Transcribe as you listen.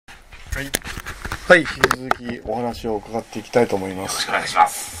はい、はい、引き続きお話を伺っていきたいと思います。よろしくお願いしま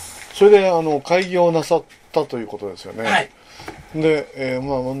す。それで開業なさったということですよね。はい。で、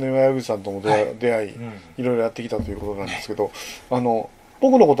山口さんとも出会い、いろいろやってきたということなんですけど、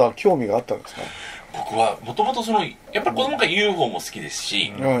僕のことは興味があったんですか？僕はもともとやっぱり子供から UFO も好きです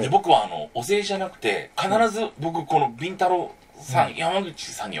し、で僕はお勢じゃなくて必ず僕このビンタロウさん、山口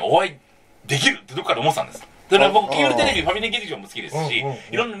さんにお会いできるってどっかで思ってたんです。だから僕ケーブルテレビファミリー劇場も好きですし、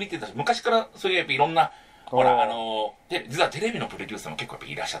いろんなの見てたし、昔からそういうやっぱいろんなほら実はテレビのプロデューサーも結構やっぱ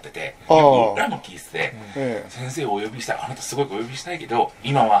いらっしゃってて、裏も聞いてて、先生をお呼びしたい、あなたすごくお呼びしたいけど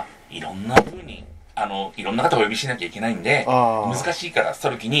今はいろんな風にいろんな方をお呼びしなきゃいけないんで難しいからって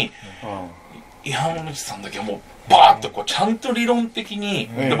言った時に、山口さんだけはもうバーッとこうちゃんと理論的に、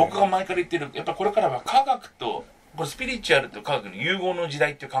で僕が前から言ってるやっぱこれからは科学とこれスピリチュアルと科学の融合の時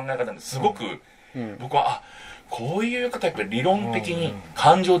代っていう考え方なんですごく、僕はこういう方やっぱり理論的に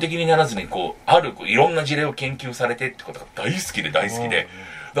感情的にならずにいろんな事例を研究されてってことが大好きで、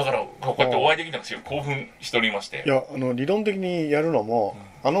だからこうやってお会いできたのがすごい興奮しておりまして。いや理論的にやるのも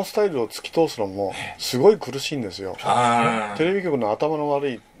スタイルを突き通すのもすごい苦しいんですよ。テレビ局の頭の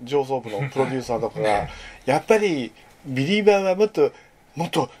悪い上層部のプロデューサーとかがやっぱりビリーバーはもっ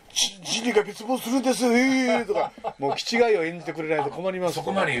と人類が滅亡するんですとかもう気違いを演じてくれないと困ります。そ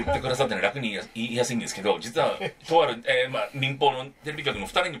こまで言ってくださってのは楽に言いやすいんですけど、実はとある、民放のテレビ局の2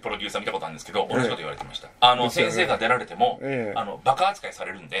人にプロデューサー見たことあるんですけど、同じこと言われてました。先生が出られてもバカ扱いさ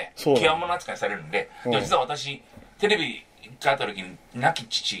れるんで、極物扱いされるんで、実は私テレビがあった時に亡き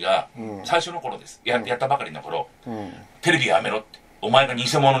父が最初の頃です、やったばかりの頃、テレビやめろって、お前が偽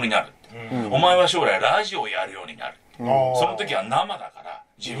物になるって、お前は将来ラジオをやるようになる、その時は生だから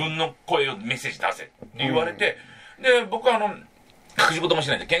自分の声をメッセージ出せって言われて、で僕は隠し事もし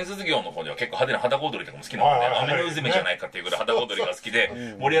ないで建設業の方では結構派手な裸踊りとかも好きなので、雨のうめじゃないかっていうぐらい裸踊りが好き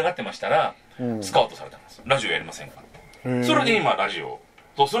で盛り上がってましたらスカウトされたんです。ラジオやりませんか？それで今ラジオ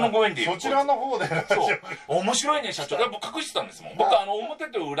とそのご縁でそちらの方でラジオ面白いね社長。僕隠してたんですもん。僕表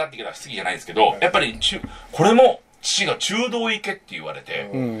と裏って言うから好きじゃないですけど、やっぱりこれも父が中道行けって言われて、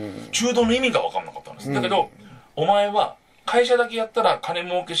中道の意味が分かんなかったんです。だけどお前は会社だけやったら金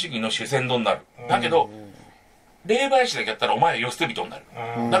儲け主義の主戦度になる。だけど霊媒師だけやったらお前は世捨て人になる。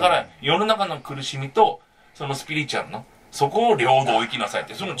だから世の中の苦しみとそのスピリチュアルのそこを両道行きなさいっ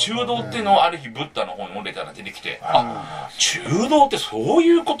て、その中道っていうのをある日ブッダの本にレターが出てきて、中道ってそう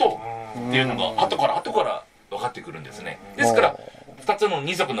いうことっていうのが後から分かってくるんですね。ですから2つの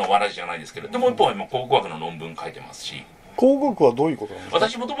二足のわらじじゃないですけど、でも一方は今考古学の論文書いてますし。考古学はどういうことなんですか？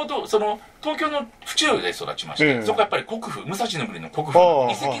私もともと東京の府中で育ちまして、そこはやっぱり国府、武蔵の国の国府の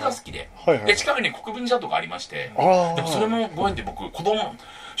遺跡が好きで、で近くに国分寺跡がありまして、でもそれもご縁で僕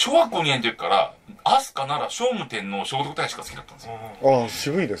小学校2年の時から飛鳥奈良聖武天皇聖徳太子が好きだったんですよ。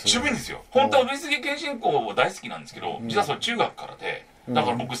渋いですね。渋いんですよ。本当は上杉謙信公は大好きなんですけど、実はそれ中学からで、だ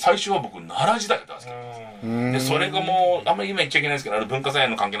から最初は僕奈良時代が大好きだったんです。でそれがもうあんまり今言っちゃいけないですけど、文化祭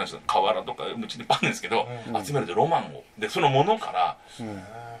の関係ない人河原とかうちでいっぱいあるんですけど、集めるとロマンをでそのものから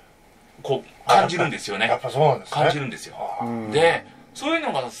こう感じるんですよね。やっぱそうなんですね。感じるんですよ。でそういう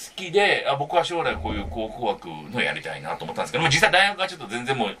のが好きで、僕は将来こういう考古学のやりたいなと思ったんですけど、実際大学はちょっと全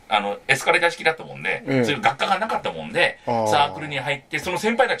然もうエスカレーター式だったもんで、そういう学科がなかったもんでサークルに入って、その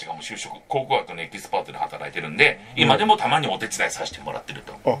先輩たちがもう就職考古学のエキスパートで働いてるんで、今でもたまにお手伝いさせてもらってる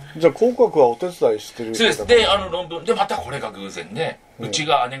と。じゃあ考古学はお手伝いしてる？そうです。で論文でまたこれが偶然で、うち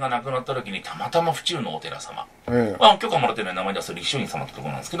が姉が亡くなった時にたまたま府中のお寺様、許可もらってない名前出す立聖院様ってとこ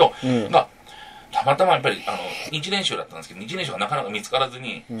ろなんですけど、がたまたまやっぱり日蓮宗だったんですけど、日蓮宗がなかなか見つからず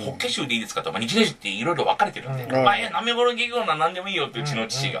に、法華宗でいいですかと、日蓮宗っていろいろ分かれてるんで、なめごろ劇業な何でもいいよってうちの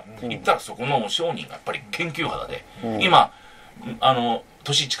父が言ったら、そこの商人がやっぱり研究肌で、今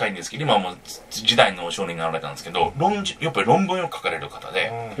年近いんですけど、今はもう時代の商人になられたんですけど、やっぱり論文を書かれる方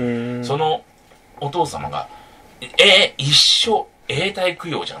で、そのお父様が一生永代供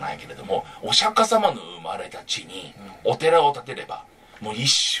養じゃないけれども、お釈迦様の生まれた地にお寺を建てればもう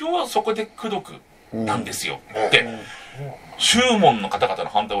一生そこで功徳なんですよ。で宗門の方々の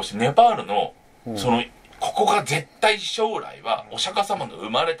反対をして、ネパールのここが絶対将来はお釈迦様の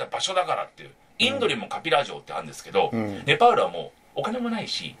生まれた場所だからっていう、インドにもカピラ城ってあるんですけど、ネパールはもうお金もない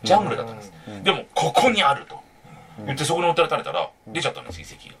しジャングルだったんです。でもここにあると言ってそこにお寺建てたら出ちゃったんです、遺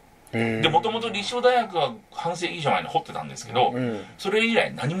跡が。でもともと立正大学が半世紀以上前に掘ってたんですけど、それ以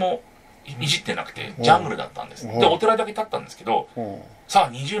来何もいじってなくてジャングルだったんです。でお寺だけ建ったんですけど、さ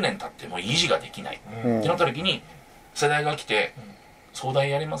あ20年経っても維持ができないってなった時に世代が来て「壮大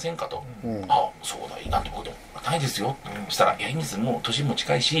やりませんか?」と「あ壮大なんてことないですよ」そしたら「いやいいんです、もう年も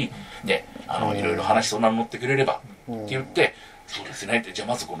近いしでいろいろ話そんなの乗ってくれれば」って言ってそうですね。じゃあ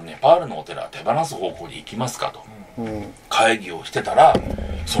まずこのネパールのお寺手放す方向に行きますかと、会議をしてたら、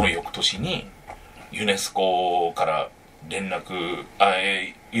その翌年にユネスコから連絡、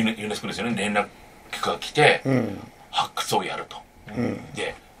ユネスコですよね、連絡が来て、発掘をやると、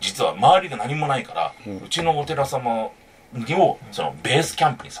で実は周りが何もないから、うちのお寺様をそのベースキ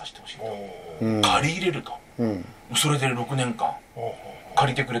ャンプにさせてほしいと、借り入れると、それで6年間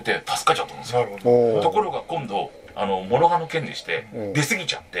借りてくれて助かっちゃったんですよ。ところが今度諸刃の剣でして出過ぎ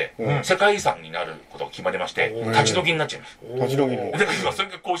ちゃって、世界遺産になることが決まりまして、立ち退きになっちゃいます。立ち退きに。だから今それ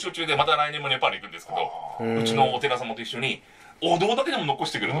が交渉中で、また来年もネパール行くんですけど、うちのお寺様と一緒にお堂だけでも残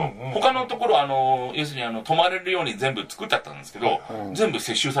してくると、他のところ要するに泊まれるように全部作ってあったんですけど、全部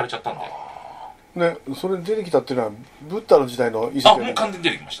接収されちゃったんで。ね、それ出てきたっていうのはブッダの時代の遺跡。もう完全に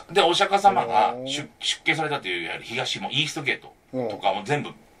出てきました。でお釈迦様が出家されたというやはり東もイーストゲートとかも全部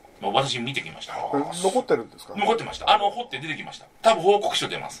私見てきました。残ってるんですか？残ってました。掘って出てきました。多分報告書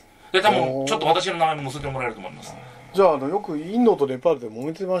出ます。で多分ちょっと私の名前も載せてもらえると思います。じゃあよくインドとネパールで揉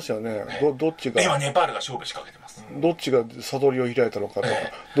めてましたよね。どっちが今ネパールが勝負仕掛けてます。どっちが悟りを開いたのかとか、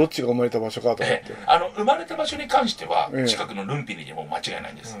どっちが生まれた場所かとかって、生まれた場所に関しては近くのルンピニでも間違いな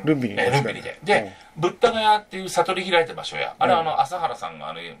いんです。ルンピニでブッダガヤっていう悟り開いた場所や、あれは朝原さん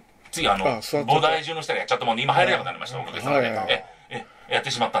が次菩提中の下でやっちゃったもんで今入れなくなりました。おかげさまでやって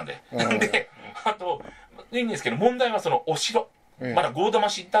しまったんで。であといいんですけど、問題はそのお城、まだゴーダマ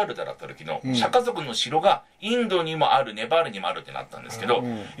シッタールダだった時の釈迦族の城がインドにもある、ネパールにもあるってなったんですけど、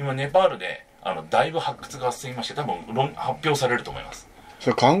今ネパールでだいぶ発掘が進みまして、多分発表されると思います。そ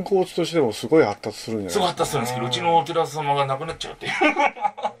れ観光地としてもすごい発達するんじゃないですか？すごい発達するんですけど、うちのお寺様が亡くなっちゃうっていう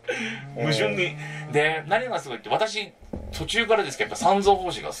矛盾に。で何がすごいって、私途中からですけどやっぱ三蔵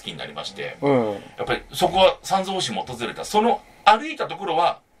法師が好きになりまして、やっぱりそこは三蔵法師も訪れた、その歩いたところ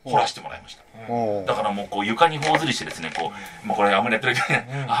は掘らせてもらいました。だからもう床に頬ずりしてですね、もうこれあんまりやってるけど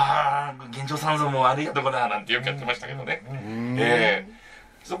ね、現状三蔵も悪いとこだなんてよくやってましたけどね。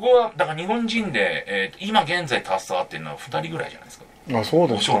そこはだから日本人で、今現在携わってるのは2人ぐらいじゃないですか。そう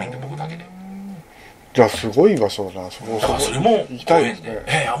ですか。お商人で僕だけで。じゃあすごい場所だな。だからそれもご縁で、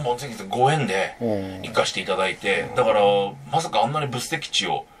もうぜひご縁で行かせていただいて、だからまさかあんなに仏石地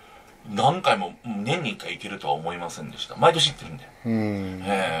を何回も年に1回行けるとは思いませんでした。毎年行ってるん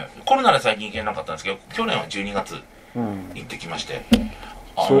で。コロナで最近行けなかったんですけど、去年は12月行ってきまして、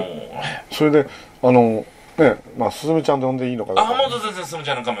それですずめちゃんで呼んでいいのかな。もう全然すずめ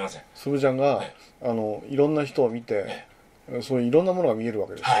ちゃんの構いません。すずめちゃんがいろんな人を見て、そういういろんなものが見えるわ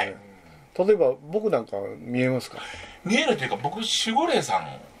けですよね。例えば僕なんか見えますか？見えるというか、僕守護霊さん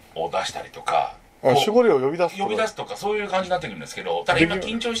を出したりとか、守護霊を呼び出すとかそういう感じになってくるんですけど、ただ今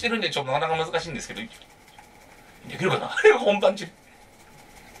緊張してるんでちょっとなかなか難しいんですけど、できるかな本番中。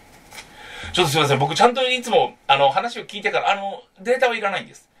ちょっとすいません、僕ちゃんといつも話を聞いてからデータはいらないん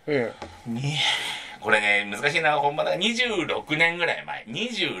です。これね難しいな。本番だから26年ぐらい前、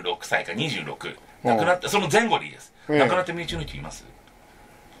26歳か26亡くなったその前後でいいです。亡くなって身内の人います？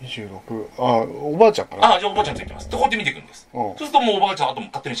 26、おばあちゃんかな。じゃあおばあちゃんついてます。こうやって見ていくんです。そうするともうおばあちゃんあとも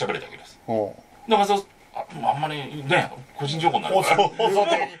勝手に喋れるだけです。だからあんまりね個人情報になるから、もう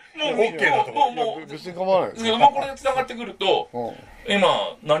OK だと思う。別に構わないです。これで繋がってくると、今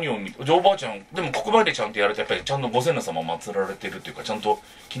何を見て、じゃあおばあちゃんでも黒板でちゃんとやるとやっぱりちゃんとご先祖様祀られてるっていうか、ちゃんと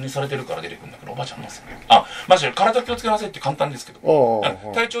気にされてるから出てくるんだけど、おばあちゃんなんですよね。マジで体気をつけなさいって簡単ですけど、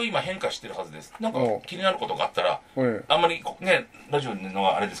体調今変化してるはずです。なんか気になることがあったら、あんまりねラジオ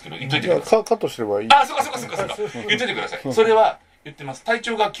のあれですけど言っといてください。カットすればいい。そうか言っといてください。それは言ってます。体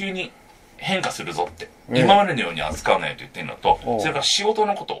調が急に変化するぞって、今までのように扱わないと言ってるのと、それから仕事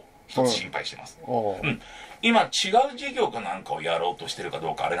のことを一つ心配してます。今違う事業かなんかをやろうとしてるか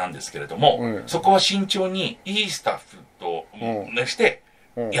どうかあれなんですけれども、そこは慎重にいいスタッフとして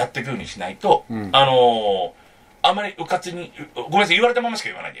やっていくようにしないと、あまりうかつに、ごめんなさい言われたまましか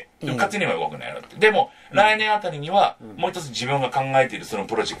言わないで、うかつには動くなよって。でも来年あたりにはもう一つ自分が考えているその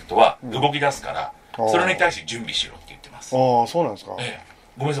プロジェクトは動き出すから、それに対して準備しろって言ってます。そうなんですか。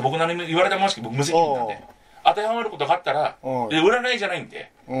ごめんなさい、僕何も言われたまましか僕無責任なんで、当てはまることがあったら占いじゃないんで、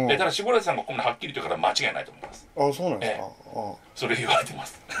ただ守護霊さんがこんなはっきりと言うから間違いないと思います。そうなんですか。それ言われてま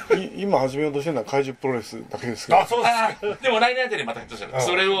す。今始めようとしてるのは怪獣プロレスだけですけど。そうです。でも来年あたりまたひょっとしたら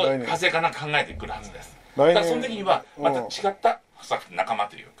それを派生かな考えてくるはずです。ただその時にはまた違った仲間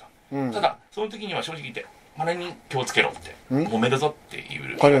というか、ただその時には正直言ってあれに気をつけろって、揉めるぞってい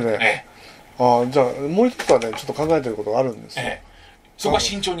うあれね。じゃあもう一つはねちょっと考えてることがあるんですよ。そこは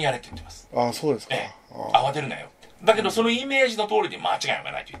慎重にやれって言ってます。そうですか。慌てるなよって。だけどそのイメージの通りで間違い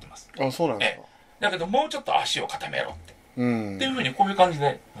はないと言ってます。そうなんですか。だけどもうちょっと足を固めろって。っていうふうにこういう感じ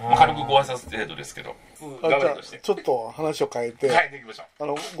で軽くご挨拶程度ですけど、じゃあちょっと話を変えて、変えていきましょ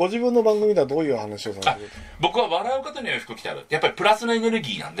う。ご自分の番組ではどういう話をされてるんですか？僕は笑う方には服着てある。やっぱりプラスのエネル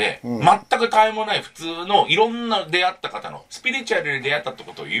ギーなんで、全く他愛もない普通のいろんな出会った方の、スピリチュアルで出会ったって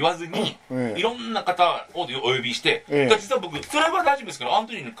ことを言わずに、いろんな方をお呼びして、実は僕、それは大丈夫ですけど、アン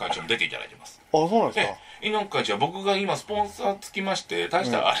トニーの会長も出ていただいてます。あ、そうなんですか？猪木会長は僕が今スポンサーつきまして、大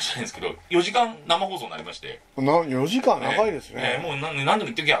したあれじゃないんですけど、4時間生放送になりまして。4時間長いですね。もう何でも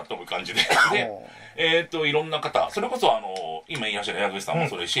言ってきゃと思う感じで。で、いろんな方、それこそ今いらっしゃる矢口さんも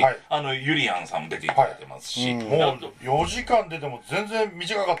そうですし、ゆりやんさんも出ていただいてますし、もう4時間出ても全然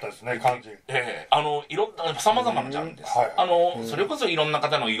短かったですね、感じ。いろんな、様々なジャンルです。それこそいろんな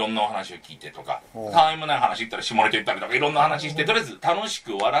方のいろんなお話を聞いてとか、たわいもない話言ったり、下ネタ言ったりとか、いろんな話して、とりあえず楽し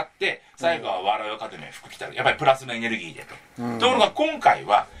く笑って、最後は笑いを糧に服着たり、やっぱりプラスのエネルギーでと。ところが今回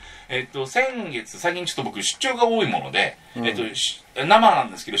は、先月、最近ちょっと僕出張が多いもので、生な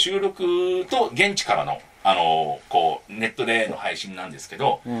んですけど、収録と現地からの、ネットでの配信なんですけ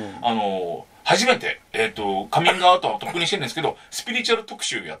ど、初めて、カミングアウトはとっくにしてるんですけど、スピリチュアル特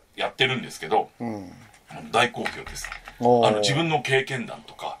集やってるんですけど、大好評です。自分の経験談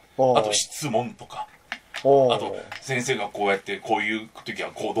とか、あと質問とか、あと先生がこうやってこういう時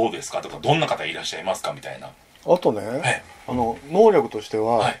はこうどうですかとか、どんな方いらっしゃいますかみたいな。あとね、能力として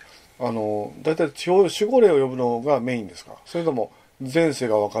は、大体守護霊を呼ぶのがメインですか？それとも前世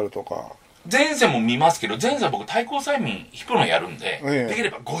が分かるとか？前世も見ますけど、前世は僕対抗催眠ヒプノやるんで、できれ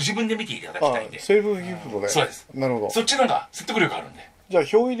ばご自分で見ていただきたいんで。セルフヒプノで。そうです。なるほど。そっちの方が説得力あるんで。じゃあ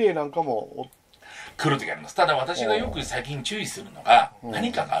憑依霊なんかも来る時あります。ただ私がよく最近注意するのが、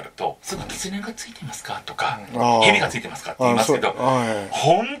何かがあるとすぐ狐がついてますかとか、蛇がついてますかって言いますけど、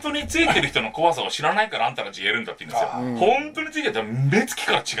本当についてる人の怖さを知らないからあんたが自言えるんだって言うんですよ。本当についてたら目つき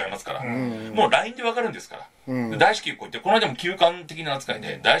から違いますから、もう LINE でわかるんですから。大至急行って、この間も休館的な扱い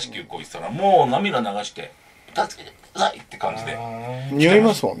で大至急行ってたら、もう涙流して助けてくださいって感じで。匂い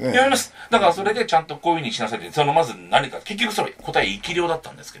ますもんね。匂います。だからそれでちゃんとこういう風にしなさいって、まず何か、結局それ答え生き量だった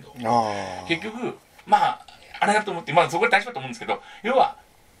んですけど、結局あれだと思って、そこで大事だと思うんですけど、要は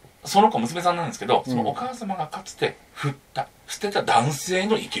その子娘さんなんですけど、そのお母様がかつて捨てた男性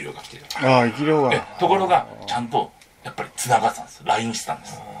の生き量が来てる。生き量が。ところがちゃんとやっぱり繋がったんです。 LINE してたんで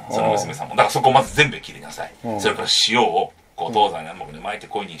す、その娘さんも。だからそこをまず全部切りなさい。それから塩を東西南北で巻いて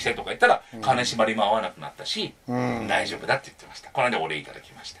こういう風にしてとか言ったら、金縛りも合わなくなったし、大丈夫だって言ってました。この間お礼いただ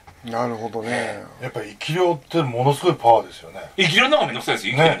きました。なるほどね。やっぱり生き量ってものすごいパワーですよね。生き量の方がめんどくさいです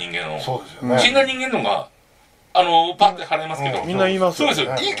よ、生きてる人間の。そうですよね。死んだ人間の方がパッて払いますけど、みんな言いますそうです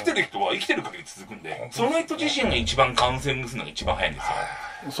よ。生きてる人は生きてる限り続くんで、その人自身が一番感染するのが一番早いんですよ。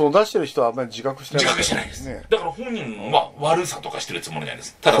そう出してる人はあんまり自覚してない。自覚してないです。だから本人は悪さとかしてるつもりないで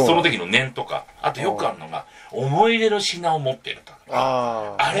す。ただその時の念とか、あとよくあるのが、思い出の品を持っていると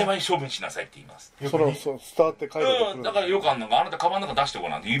か。あれは処分しなさいって言います。それを伝わって帰ると。だからよくあるのが、あなたカバンの中出してご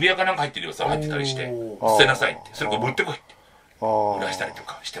らんって、指輪かなんか入ってるよ、それ入ってたりして、捨てなさいって。それからぶってこいって。売らしたりと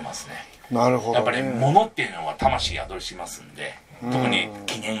かしてますね。なるほど。やっぱり物っていうのは魂宿りしますんで、特に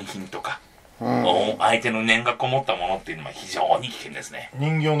記念品とか、相手の念がこもったものっていうのは非常に危険ですね。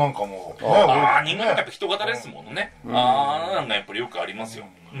人形なんかも人形なんかやっぱ人型ですもんね。なんかやっぱりよくありますよ。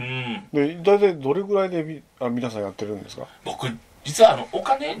で大体どれぐらいで皆さんやってるんですか？僕実はお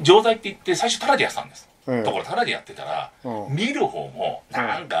金錠剤って言って最初タダでやってたんです。ところタダでやってたら、見る方も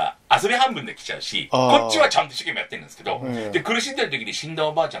なんか遊び半分で来ちゃうし、こっちはちゃんと一生懸命やってるんですけど、で苦しんでる時に死んだ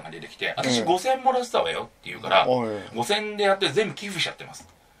おばあちゃんが出てきて、私5000円もらってたわよって言うから、5000円でやって全部寄付しちゃってます。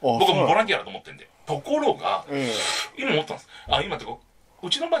僕もボランティアだと思ってるんで。ところが、今思ったんです。今ってう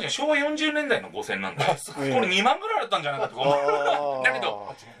ちのばあちゃん昭和40年代の5000なんで、これ2万ぐらいだったんじゃないかとか思う。だけ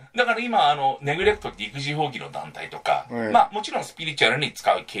ど、だから今ネグレクトって育児放棄の団体とか、もちろんスピリチュアルに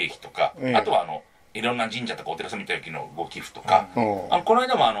使う経費とか、あとはいろんな神社とかお寺さんみたいなご寄付とか、この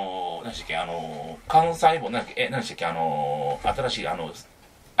間も何でしたっけ、関西坊何でしたっけ、新しいiPS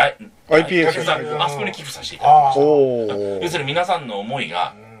あそこに寄付させていただきました。要するに皆さんの思い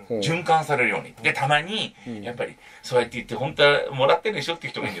が循環されるように。で、たまに、やっぱり、そうやって言って、本当はもらってるでしょって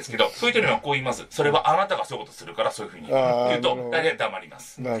いう人がいいんですけど、そういう人にはこう言います。それはあなたがそういうことするから、そういうふうに言うと、大体黙りま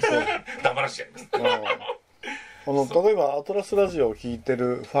す。黙らしちゃいます。例えば、アトラスラジオを聞いて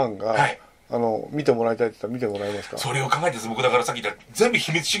るファンが、見てもらいたいって言ったら見てもらえますか？それを考えてです。僕だからさっき言った、全部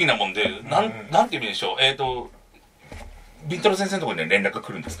秘密主義なもんで、なんて意味でしょう。ビンタロ先生のところに連絡が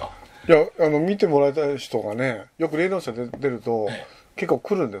来るんですか？いや、見てもらいたい人がね、よく霊能者で出ると、結構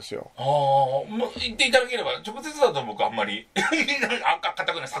来るんですよ。もう言っていただければ、直接だと僕あんまり、固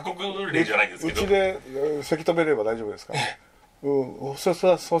くない鎖国霊じゃないですけど。うちでせき止めれば大丈夫ですか？そ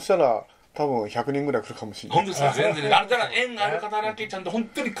したら、多分100人ぐらい来るかもしれない。本当ですか。全然あれだから縁がある方だけちゃんと本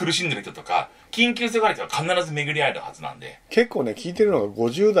当に苦しんでる人とか緊急性がある人は必ず巡り合えるはずなんで。結構ね聞いてるのが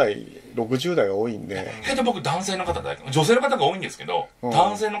50代60代が多いんで。けど僕男性の方だけ女性の方が多いんですけど、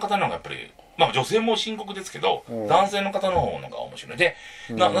男性の方の方がやっぱりまあ女性も深刻ですけど、男性の方の方が面白いで、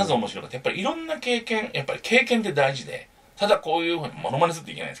なぜ面白いかってやっぱりいろんな経験、やっぱり経験って大事で、ただこういうふうにモノマネする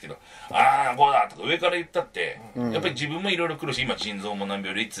といけないんですけど、ああこうだとか上から言ったって、やっぱり自分もいろいろ来るし、今腎臓も難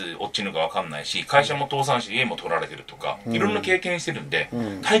病でいつ落ちるか分かんないし、会社も倒産し家も取られてるとか、いろんな経験してるんで、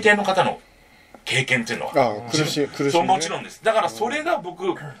大抵の方の経験っていうのは苦しい、そうもちろんです。だからそれが僕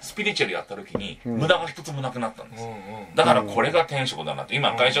スピリチュアルやった時に無駄が一つもなくなったんです。だからこれが転職だなって、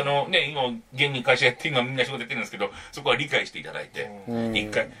今会社のね、今現に会社やって今みんな仕事やってるんですけど、そこは理解していただいて、一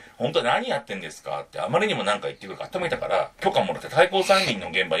回本当は何やってんですかってあまりにも何か言ってくるから頭いたから許可もらって対抗催眠の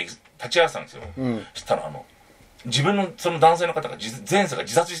現場に立ち会わせたんですよ。そしたら自分のその男性の方が前世が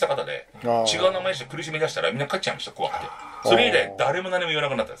自殺した方で違う名前して苦しみ出したらみんな帰っちゃいました、怖くて。それ以来誰も何も言わな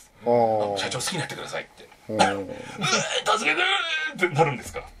くなったんです。社長好きになってくださいって助けてってなるんで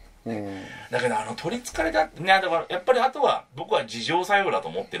すから。だけど取りつかれたね、だからやっぱりあとは僕は自浄作用だと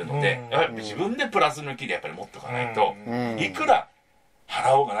思ってるので、やっぱり自分でプラス抜きでやっぱり持っておかないと、いくら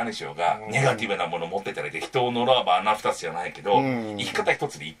払おうが何しようがネガティブなものを持ってたりで人を呪わば穴二つじゃないけど、生き方一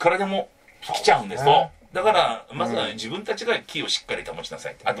つでいくらでも来ちゃうんですと。だからまずは自分たちが気をしっかり保ちなさ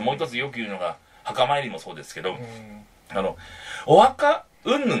いって。あともう一つよく言うのが墓参りもそうですけど、お墓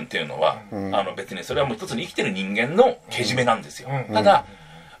云々っていうのは別にそれはもう一つに生きてる人間のけじめなんですよ。ただ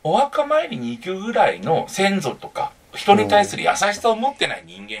お墓参りに行くぐらいの先祖とか人に対する優しさを持ってない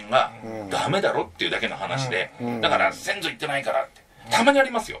人間がダメだろっていうだけの話で、だから先祖行ってないからってたまにあ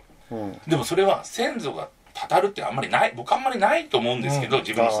りますよ。でもそれは先祖がたたるってあんまりない、僕あんまりないと思うんですけど、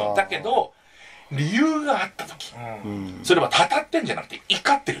自分の人だけど理由があった時、それはたたってんじゃなくて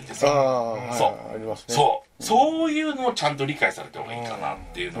怒ってるんですよ。そういうのをちゃんと理解された方がいいかなっ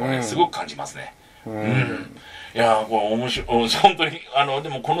ていうのはね、すごく感じますね。いやこれ面白い、本当にで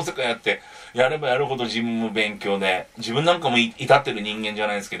もこの世界やってやればやるほど自分も勉強で、自分なんかも至ってる人間じゃ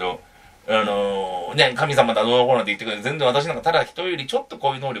ないですけど、ね、神様だどうのこうのって言ってくれて、全然私なんかただ人よりちょっと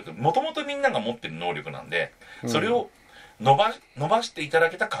こういう能力、もともとみんなが持ってる能力なんで、それを伸ばしていただ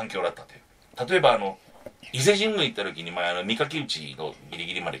けた環境だったという。例えば伊勢神宮行った時に前三垣内のギリ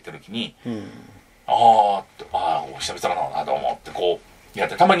ギリまで行った時に、久々だなと思ってこうやっ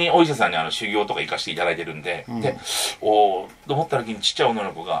て、たまにお医者さんに修行とか行かせていただいてるんで、でと思った時にちっちゃい女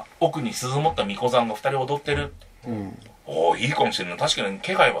の子が奥に鈴持った巫女さんが2人踊ってる。いいかもしれない。確かに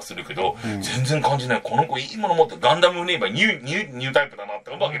気配はするけど、全然感じない。この子いいもの持ってガンダムネイバーニュータイプだなって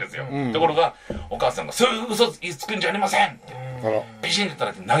思うわけですよ。ところがお母さんがそういう嘘つくんじゃありませんってピシンってた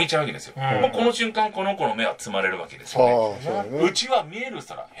らって投げちゃうわけですよ。もうこの瞬間この子の目は摘まれるわけですよね。うちは見える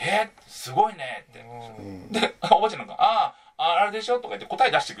さらすごいねってでおばあちゃんなんかあれでしょとか言って答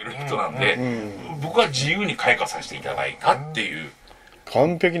え出してくれる人なんで、僕は自由に開花させていただいたっていう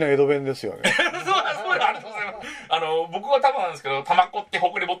完璧な江戸弁ですよね。そうありがとうございます。僕は多分なんですけど、玉子って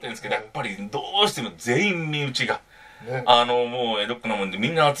誇り持ってるんですけど、やっぱりどうしても全員身内が、もう江戸っ子なもんでみ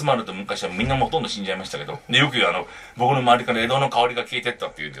んな集まると、昔はみんなもほとんど死んじゃいましたけど、でよく僕の周りから江戸の香りが消えてったっ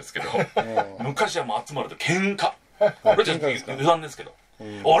て言うんですけど、昔はもう集まると喧嘩。これちょっと余談ですけど、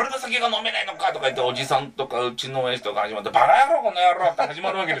俺の酒が飲めないのかとか言っておじさんとかうちの親父とか始まってバカ野郎この野郎って始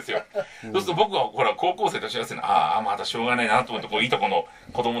まるわけですよ。そうすると僕はほら高校生と幸せなまだしょうがないなと思って、こういとこの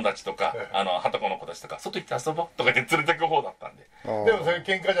子供たちとかはたこの子たちとか外行って遊ぼうとか言って連れてく方だったんで。でもそれ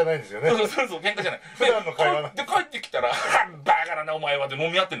喧嘩じゃないんですよね。そう喧嘩じゃない。普段の会話で帰ってきたらバカだなお前はで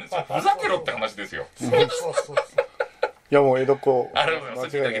揉み合ってるんですよ。ふざけろって話ですよ。いやもう江戸っ子ありがとうございま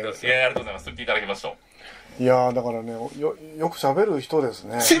す。ありがとうございます。言っていただきました。いやだからねよく喋る人です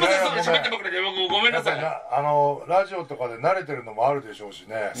ね。すいません、喋ってばかりでごめんなさい。ラジオとかで慣れてるのもあるでしょうし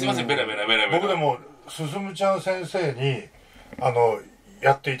ね。すいません、ベラベラ僕でも進ちゃん先生に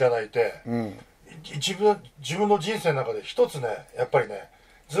やっていただいて、自分の人生の中で一つね、やっぱりね、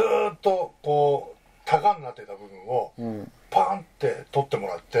ずーっとこう多感になってた部分をパンって取っても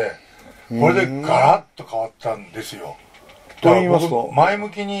らって、これでガラッと変わったんですよ。と言いますと前向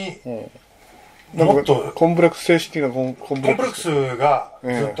きにもっとコンプレックス、精神的なコンプレックスが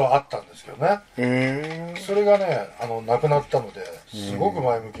ずっとあったんですけどね、それがねなくなったのですごく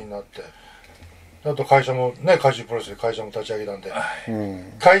前向きになって、あと会社もね、怪獣プロレスで会社も立ち上げたんで、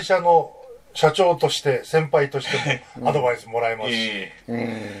会社の社長として先輩としてもアドバイスもらえますし、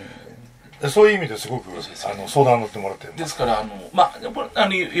そういう意味ですごく相談乗ってもらってる。ですからまあ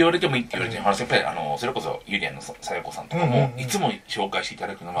言われてもいいって言われてもやっぱりそれこそゆりやのさやこさんとかもいつも紹介していた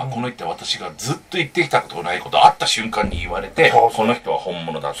だくのは、この人は私がずっと言ってきたことないこと会った瞬間に言われて、この人は本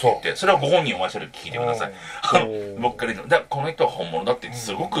物だって言って、それはご本人お会いした時聞いてください。僕から言うとこの人は本物だって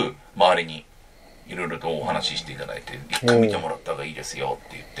すごく周りにいろいろとお話ししていただいて、一回見てもらった方がいいですよっ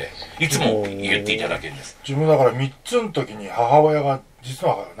て言っていつも言っていただけるんです。自分だから3つの時に母親が実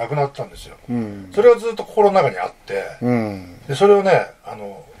は亡くなったんですよ、それがずっと心の中にあって、でそれをね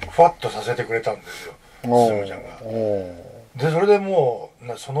ふわっとさせてくれたんですよ、すむちゃんが。でそれでも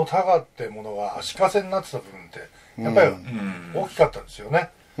うそのタガっていうものが足かせになってた部分ってやっぱり大きかったんですよね。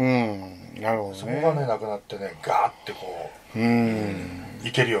なるほどね。そこがねなくなってねガーってこう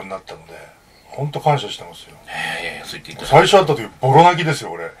いけるようになったので本当感謝してますよ。最初会った時ボロ泣きです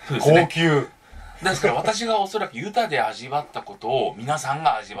よ俺。号泣ですから私がおそらくユタで味わったことを皆さん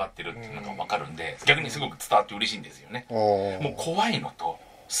が味わってるっていうのが分かるんで、逆にすごく伝わって嬉しいんですよね。もう怖いのと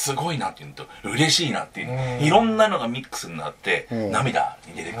すごいなっていうのと嬉しいなっていういろんなのがミックスになって涙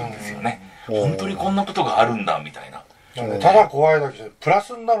に出てくるんですよね。本当にこんなことがあるんだみたいな。ただ怖いだけじゃプラ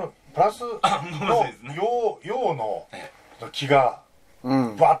スになる、プラスの陽の気が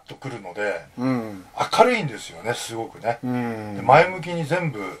バッとくるので明るいんですよね、すごくね。前向きに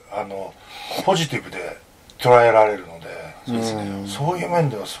全部ポジティブで捉えられるので、そういう面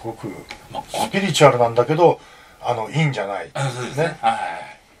ではすごくスピリチュアルなんだけどいいんじゃないね。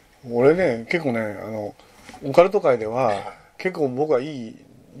俺ね結構ねオカルト界では結構僕はいい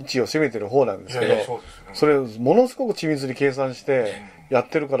位置を攻めてる方なんですけど、それものすごく緻密に計算してやっ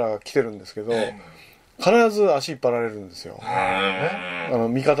てるから来てるんですけど、必ず足引っ張られるんですよ。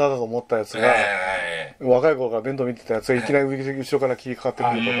味方だと思ったやつが若い頃から弁当見てたやつがいきなり後ろから切りかかってく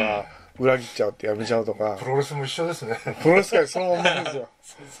るとか、裏切っちゃうってやめちゃうとか。プロレスも一緒ですね。プロレス界そのままですよ。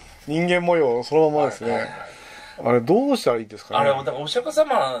人間模様そのままですね。あれどうしたらいいですかね。あれだからお釈迦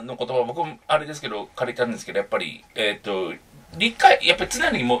様の言葉僕もあれですけど借りたんですけど、やっぱりやっぱり常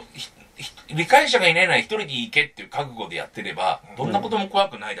にもう理解者がいないなら一人で行けっていう覚悟でやってればどんなことも怖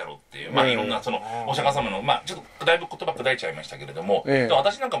くないだろうっていう、いろんなそのお釈迦様のちょっとだいぶ言葉砕いちゃいましたけれども、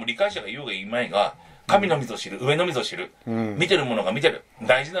私なんかも理解者が言うが言いまいが神のみぞ知る、上のみぞ知る、見てるものが見てる、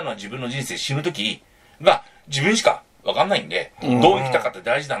大事なのは自分の人生、死ぬ時が自分しか分かんないんで、どう生きたかって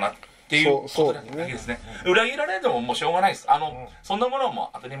大事だなっていうことだけですね。裏切られてももうしょうがないです。そんなものも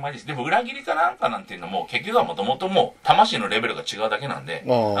当たり前です。でも裏切りかなんかなんていうのも結局はもともともう魂のレベルが違うだけなんで、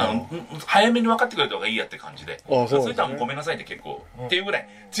早めに分かってくれた方がいいやって感じで、そういったらもうごめんなさいって結構っていうぐらい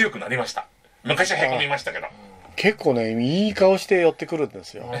強くなりました。昔はへこみましたけど。結構ねいい顔して寄ってくるんで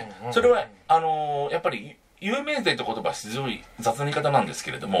すよ。それはやっぱり有名税って言葉は非常に雑な言い方なんです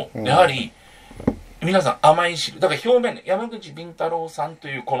けれども、やはり皆さん甘い汁だから表面山口敏太郎さんと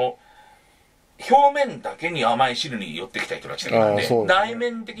いうこの表面だけに甘い汁に寄ってきた人たちなんで、内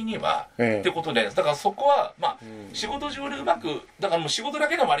面的にはってことで、だからそこは仕事上でうまくだからもう仕事だ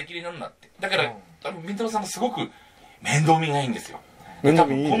けの割り切りなんだって。だから敏太郎さんがすごく面倒見がいいんですよ。多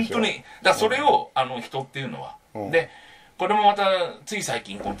分本当にだからそれを人っていうのはで、これもまたつい最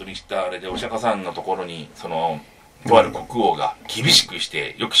近本当に知ったあれでお釈迦さんのところにとある国王が厳しくし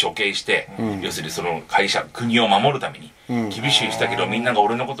てよく処刑して、要するにその会社国を守るために厳しくしたけど、みんなが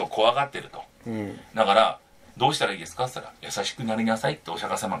俺のことを怖がってると、だからどうしたらいいですかって言ったら優しくなりなさいってお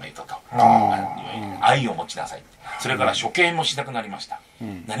釈迦様が言ったと、愛を持ちなさい、それから処刑もしなくなりました、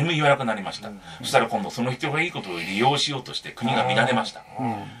何も言わなくなりました、そしたら今度その人がいいことを利用しようとして国が乱れました、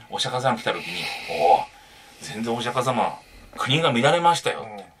お釈迦様来た時に全然お釈迦様国が乱れましたよ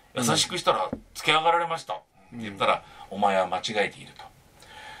って、優しくしたらつけ上がられましたって言ったら、お前は間違えていると。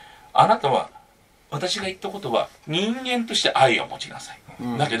あなたは私が言ったことは人間として愛を持ちなさい、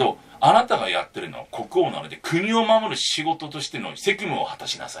だけどあなたがやってるのは国王なので国を守る仕事としての責務を果た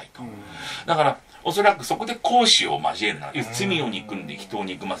しなさいと、だからおそらくそこで公私を交えるな、罪を憎んで人を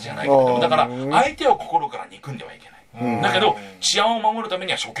憎まずじゃないけれども、だから相手を心から憎んではいけない、だけど治安を守るため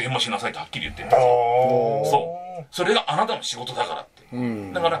には処刑もしなさいとはっきり言ってるんですよ。そうそれがあなたの仕事だからっ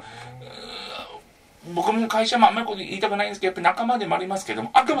て、だから僕も会社もあんまりこと言いたくないんですけど、やっぱり仲間でもありますけど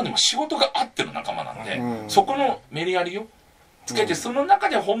も、あくまでも仕事があっての仲間なんで、そこのメリハリをつけて、その中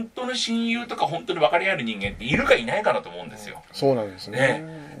で本当の親友とか本当に分かり合える人間っているかいないかなと思うんですよ。そうなんです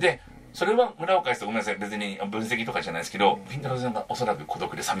ね。でそれは裏を返すとごめんなさい、別に分析とかじゃないですけど、ピンタロウさんがおそらく孤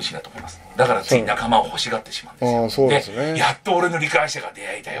独で寂しいなと思います。だからつい仲間を欲しがってしまうんですよ。でやっと俺の理解者が出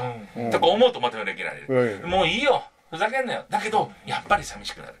会えたよとか思うとまた裏切られる、もういいよふざけんなよ、だけどやっぱり寂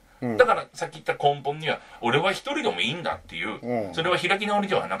しくなる。だからさっき言った根本には俺は一人でもいいんだっていう、それは開き直り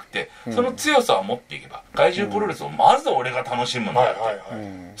ではなくて、その強さを持っていけば怪獣プロレスをまず俺が楽しむんだって、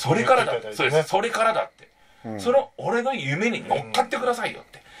それからだ、そうです、それからだって、その俺の夢に乗っかってくださいよっ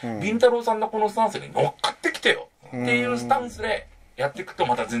て、ビンタロウさんのこのスタンスに乗っかってきてよっていうスタンスでやっていくと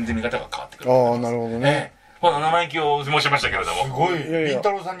また全然見方が変わってくる。ああ、なるほどね。この生意気を申しましたけれども、すごいビンタ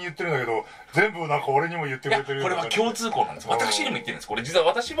ロウさんに言ってるんだけど、全部なんか俺にも言ってくれてる。これは共通項なんです。私にも言ってるんです。これ実は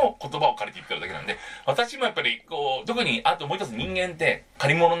私も言葉を借りて言ってるだけなんで、私もやっぱりこう特にあともう一つ人間って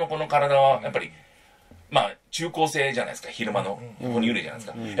借り物のこの体はやっぱりまあ中高生じゃないですか。昼間の哺乳類じゃないで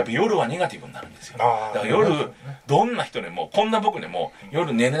すか。やっぱ夜はネガティブになるんですよ。だから夜どんな人でもこんな僕でも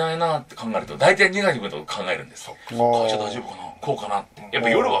夜寝れないなって考えると大体ネガティブなこと考えるんです。会社大丈夫かな、こうかなって。やっぱ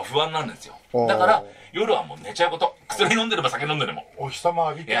夜は不安なんですよ。だから夜はもう寝ちゃうこと。薬飲んでれば酒飲んでれも。お日様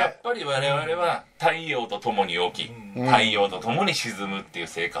浴びて。やっぱり我々は太陽と共に起き、太陽と共に沈むっていう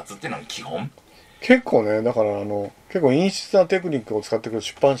生活っていうのが基本。結構ね、だから結構陰湿なテクニックを使ってくる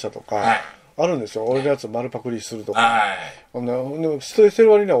出版社とかあるんですよ。俺のやつ丸パクリするとか。でもストレスして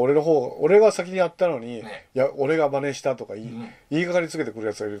る割には俺が先にやったのに、いや俺が真似したとか言いがかりつけてくる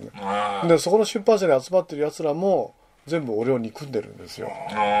やつがいるんだ。でそこの出版社に集まってるやつらも全部俺を憎んでるんですよ。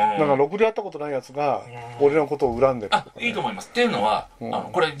だからろくで会ったことないやつが俺のことを恨んでるとか、いいと思います。っていうのは、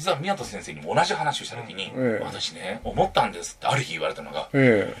これ実は宮戸先生にも同じ話をした時に、私ね思ったんですってある日言われたのが、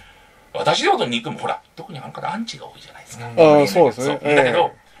私のこと憎む、ほら特にあの方アンチが多いじゃないですか。そうですね。だけ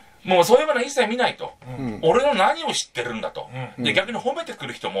どもうそういうもの一切見ないと、俺の何を知ってるんだと、で逆に褒めてく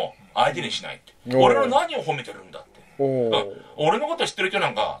る人も相手にしないって、俺の何を褒めてるんだって、俺のこと知ってる人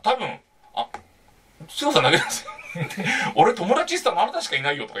なんか多分強さだけですよ俺友達って言ったらあなたしかい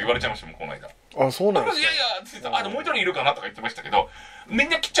ないよとか言われちゃいましたもんこの間。あ、そうなんですか。いやいやって言ったら、もう一人いるかなとか言ってましたけど、みん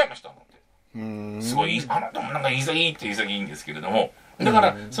な切っちゃいましたもんって。すごいあなたもなんか潔いって潔いんですけれども、だか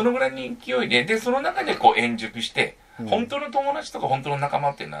らそのぐらいの勢いでその中でこう円熟して、本当の友達とか本当の仲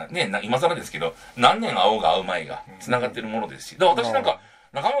間っていうのはね、今更ですけど何年会おうが会う前がつながってるものですし、だから私なんか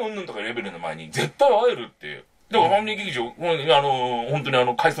仲間うんぬんとかレベルの前に絶対会えるっていう。だからファミリー劇場、本当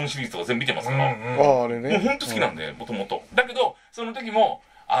に回想シリーズとか全部見てますから、あれね、もう本当好きなんで、もともと。だけどその時も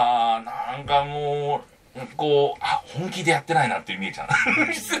なんかもうこう本気でやってないなっていう見えちゃ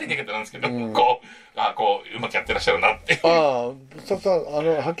う失礼な言い方なんですけど、こううまくやってらっしゃるなっていう。は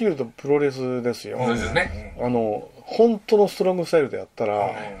っきり言うとプロレスですよ。そうですね。本当のストロングスタイルでやった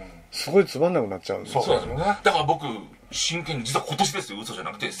らすごいつまんなくなっちゃうんですよ。そうですよね。だから僕真剣に実は今年ですよ、嘘じゃ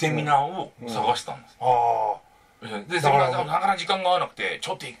なくてセミナーを探したんです。でセミナーなかなか時間が合わなくて、ち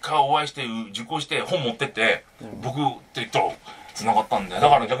ょっと一回お会いして受講して本持ってって僕って言ったら繋がったんで、だ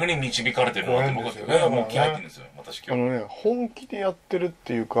から逆に導かれてるなって僕はもう気入ってるんですよ私今日。本気でやってるっ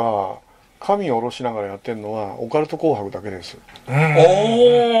ていうか神を下ろしながらやってるのはオカルト紅白だけです。オカ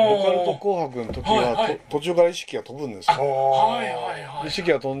ルト紅白の時は途中から意識が飛ぶんですよ。意識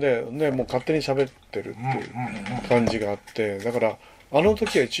が飛んでもう勝手に喋ってるっていう感じがあって、だからあの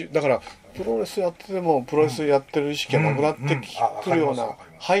時はだからプロレスやっててもプロレスやってる意識がなくなってくるような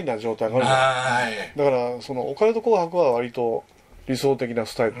ハイな状態がある。だからそのオカルト紅白は割と理想的な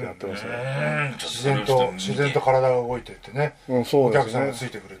スタイルでやってますね。自然と体が動いてってね、お客さんがつい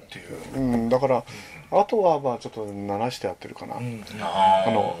てくるっていう。だからあとはまあちょっと慣らしてやってるかな。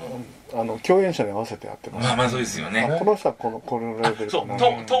共演者に合わせてやってます。まあそうですよね。この人はこのレベルかな。ト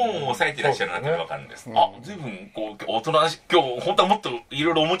ーンを抑えてらっしゃるなって分かるんです。随分こう大人し今日本当はもっとい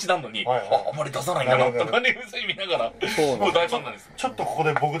ろいろお持ちなのにあまり出さないんだなとかね見ながらもう大ファンなんです。ちょっとここ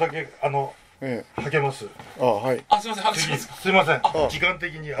で僕だけ励ます。はい。すみません、拍手しますか。すみません。時間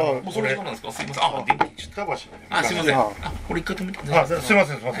的にもうそれ時間なんですか。すみません。電気ちょっとすみません。これ一回止めてください。すみま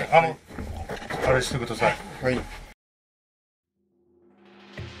せん。あれしてください。はい。